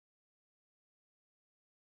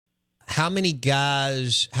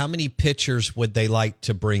how many pitchers would they like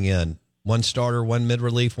to bring in? One starter, one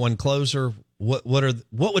mid-relief, one closer? What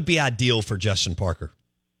would be ideal for Justin Parker?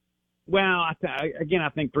 Well, I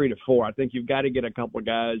think 3 to 4. I think you've got to get a couple of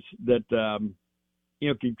guys that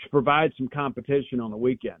can provide some competition on the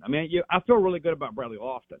weekend. I mean, I feel really good about Bradley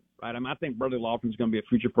Lofton, right? I mean, I think Bradley Lofton's going to be a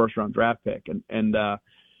future first-round draft pick, and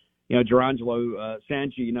Gerangelo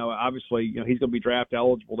Sanji, obviously, he's going to be draft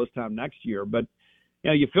eligible this time next year, but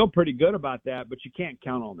you feel pretty good about that, but you can't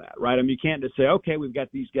count on that, right? I mean, you can't just say, okay, we've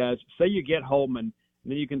got these guys. Say you get Holman,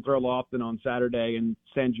 and then you can throw Lofton on Saturday and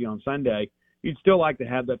Sanji on Sunday. You'd still like to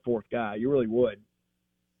have that fourth guy. You really would.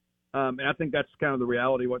 And I think that's kind of the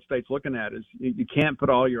reality of what State's looking at is you can't put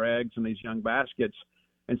all your eggs in these young baskets.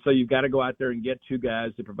 And so you've got to go out there and get 2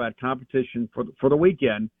 guys that provide competition for the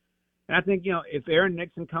weekend. And I think, if Aaron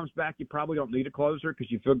Nixon comes back, you probably don't need a closer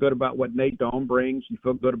because you feel good about what Nate Doan brings. You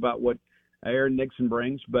feel good about what Aaron Nixon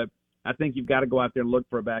brings. But I think you've got to go out there and look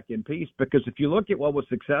for a back-end piece because if you look at what was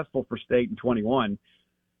successful for State in 21,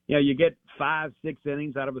 you get 5-6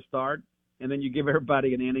 innings out of a start. And then you give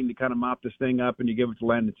everybody an inning to kind of mop this thing up, and you give it to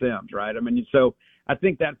Landon Sims, right? I mean, so I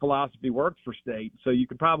think that philosophy works for State. So you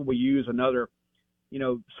could probably use another,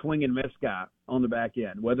 swing and miss guy on the back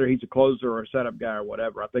end, whether he's a closer or a setup guy or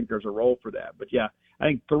whatever. I think there's a role for that. But, yeah, I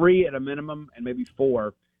think 3 at a minimum and maybe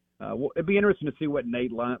 4. It'd be interesting to see what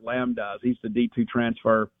Nate Lamb does. He's the D2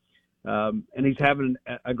 transfer, and he's having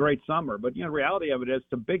a great summer. But, the reality of it is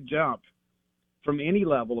it's a big jump from any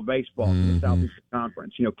level of baseball in the Southeastern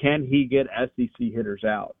Conference. Can he get SEC hitters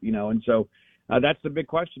out? And so that's the big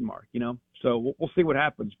question mark, So we'll see what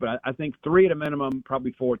happens. But I think 3 at a minimum,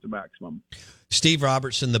 probably 4 at the maximum. Steve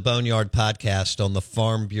Robertson, the Boneyard Podcast on the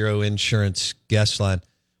Farm Bureau Insurance guest line.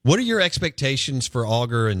 What are your expectations for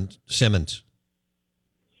Auger and Simmons?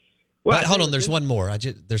 Well, hold on. There's one more.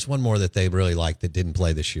 There's one more that they really like that didn't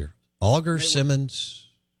play this year. Auger, Simmons.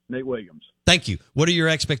 Nate Williams. Thank you. What are your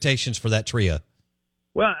expectations for that trio?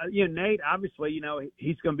 Well, Nate, obviously,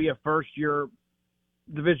 he's going to be a first-year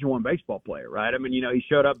Division I baseball player, right? I mean, he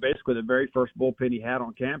showed up basically the very first bullpen he had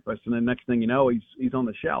on campus, and then next thing you know, he's on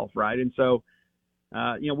the shelf, right? And so,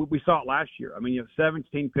 we saw it last year. I mean,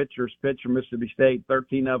 17 pitchers pitched for Mississippi State,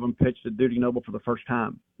 13 of them pitched at Dudy Noble for the first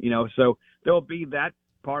time, So there'll be that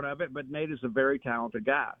part of it, but Nate is a very talented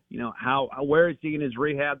guy. Where is he in his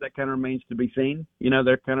rehab? That kind of remains to be seen.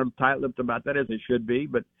 They're kind of tight-lipped about that, as they should be,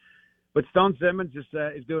 But Stone Simmons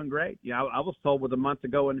is doing great. I was told with a month to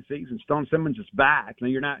go in the season, Stone Simmons is back. Now,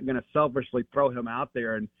 you're not going to selfishly throw him out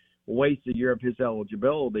there and waste a year of his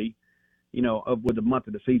eligibility, with a month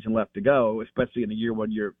of the season left to go, especially in a year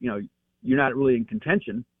when you're not really in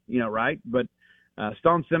contention, right? But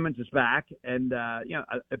Stone Simmons is back. And,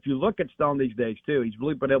 if you look at Stone these days, too, he's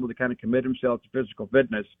really been able to kind of commit himself to physical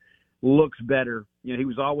fitness, looks better. He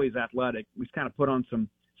was always athletic. He's kind of put on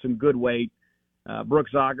some good weight.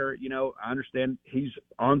 Brooks Auger, I understand he's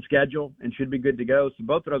on schedule and should be good to go. So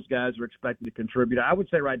both of those guys are expected to contribute. I would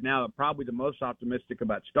say right now probably the most optimistic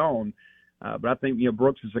about Stone, but I think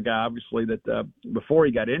Brooks is a guy obviously that before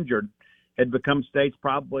he got injured had become State's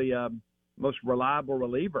probably most reliable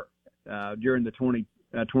reliever during the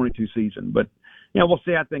 2022 season. But we'll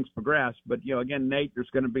see how things progress. But again, Nate, there's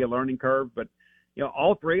going to be a learning curve, but.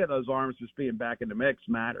 All 3 of those arms just being back in the mix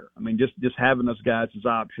matter. I mean, just having those guys as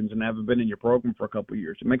options and having been in your program for a couple of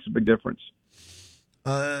years, it makes a big difference.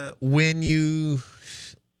 When you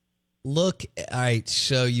look, all right,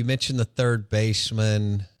 so you mentioned the third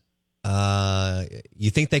baseman. You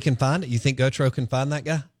think they can find it? You think Gotro can find that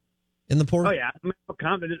guy in the portal? Oh, yeah. I mean,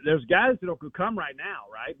 there's guys that will come right now,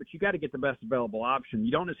 right? But you got to get the best available option.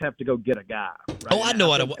 You don't just have to go get a guy. Right? Oh, I know.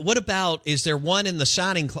 What about, is there one in the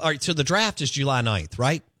signing? All right, so the draft is July 9th,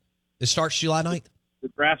 right? It starts July 9th? The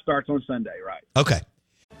draft starts on Sunday, right? Okay.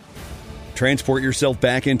 Transport yourself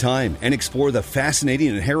back in time and explore the fascinating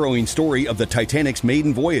and harrowing story of the Titanic's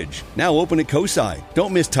maiden voyage. Now open at COSI.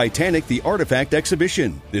 Don't miss Titanic, the Artifact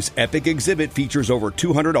Exhibition. This epic exhibit features over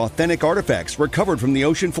 200 authentic artifacts recovered from the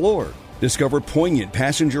ocean floor. Discover poignant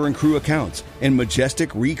passenger and crew accounts and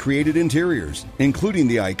majestic recreated interiors, including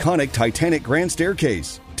the iconic Titanic Grand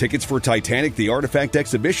Staircase. Tickets for Titanic, the Artifact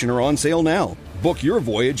Exhibition are on sale now. Book your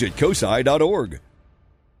voyage at COSI.org.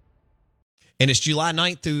 And it's July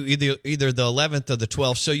 9th through either the 11th or the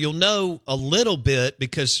 12th. So you'll know a little bit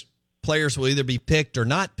because players will either be picked or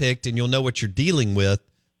not picked, and you'll know what you're dealing with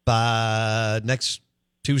by next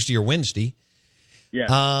Tuesday or Wednesday.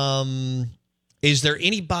 Yeah. Is there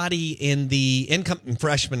anybody in the incoming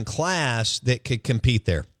freshman class that could compete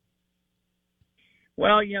there?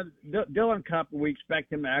 Well, Dylan Cup, we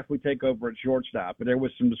expect him to actually take over at shortstop. But there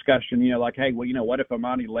was some discussion, like, hey, well, what if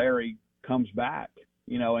Amani Larry comes back?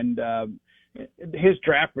 and his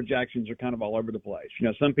draft projections are kind of all over the place.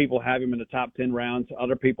 Some people have him in the top 10 rounds.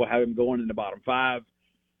 Other people have him going in the bottom 5.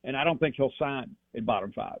 And I don't think he'll sign at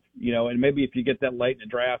bottom 5, and maybe if you get that late in the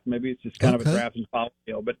draft, maybe it's just kind of a draft and follow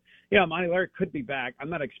deal. But, Monty Larry could be back. I'm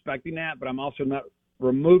not expecting that, but I'm also not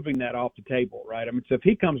removing that off the table, right? I mean, so if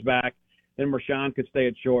he comes back, then Marshawn could stay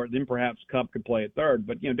at short, then perhaps Cup could play at third.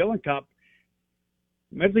 But, Dylan Cup,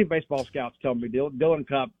 Major League Baseball scouts tell me Dylan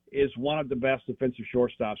Cup is one of the best defensive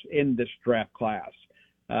shortstops in this draft class.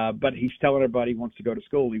 But he's telling everybody he wants to go to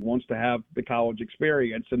school. He wants to have the college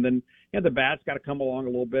experience. And then, the bat's got to come along a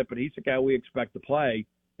little bit, but he's the guy we expect to play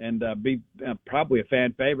and be probably a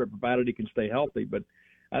fan favorite, provided he can stay healthy. But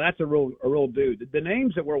that's a real dude. The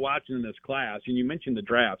names that we're watching in this class, and you mentioned the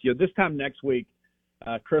draft, this time next week,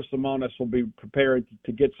 Chris Lemonis will be prepared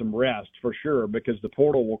to get some rest for sure, because the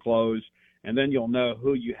portal will close, and then you'll know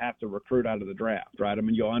who you have to recruit out of the draft, right? I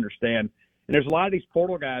mean, you'll understand. And there's a lot of these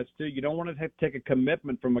portal guys, too. You don't want to have to take a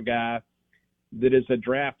commitment from a guy that is a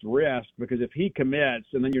draft risk, because if he commits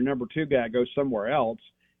and then your number 2 guy goes somewhere else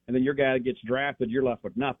and then your guy gets drafted, you're left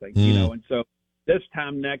with nothing, And so this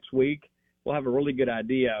time next week, we'll have a really good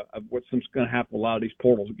idea of what's going to happen with a lot of these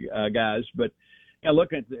portal guys. But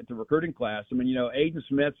looking at the recruiting class, I mean, Aiden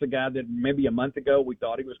Smith's a guy that maybe a month ago we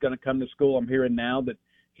thought he was going to come to school. I'm hearing now that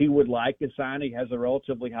he would like to sign. He has a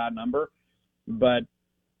relatively high number, but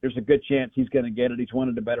there's a good chance he's going to get it. He's one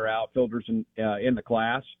of the better outfielders in the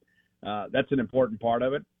class. That's an important part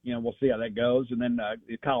of it. We'll see how that goes. And then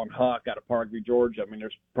Colin Huck out of Parkview, Georgia. I mean,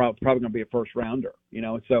 there's probably going to be a first rounder.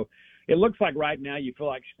 And so it looks like right now you feel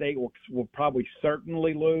like State will probably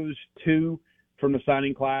certainly lose 2 from the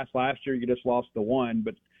signing class. Last year you just lost the 1,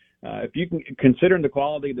 but if you can, considering the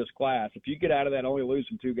quality of this class, if you get out of that only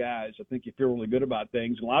losing 2 guys, I think you feel really good about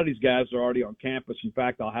things. And a lot of these guys are already on campus. In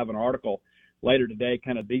fact, I'll have an article later today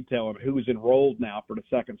kind of detailing who's enrolled now for the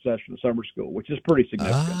second session of summer school, which is pretty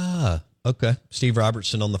significant. Okay. Steve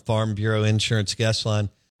Robertson on the Farm Bureau Insurance Guest Line.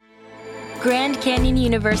 Grand Canyon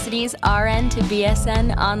University's RN to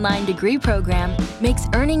BSN online degree program makes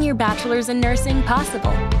earning your bachelor's in nursing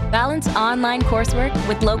possible. Balance online coursework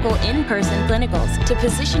with local in-person clinicals to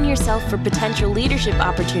position yourself for potential leadership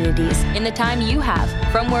opportunities in the time you have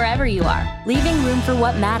from wherever you are, leaving room for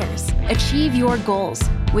what matters. Achieve your goals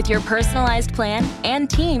with your personalized plan and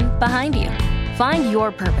team behind you. Find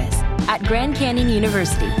your purpose at Grand Canyon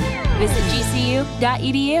University. Visit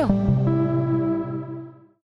gcu.edu.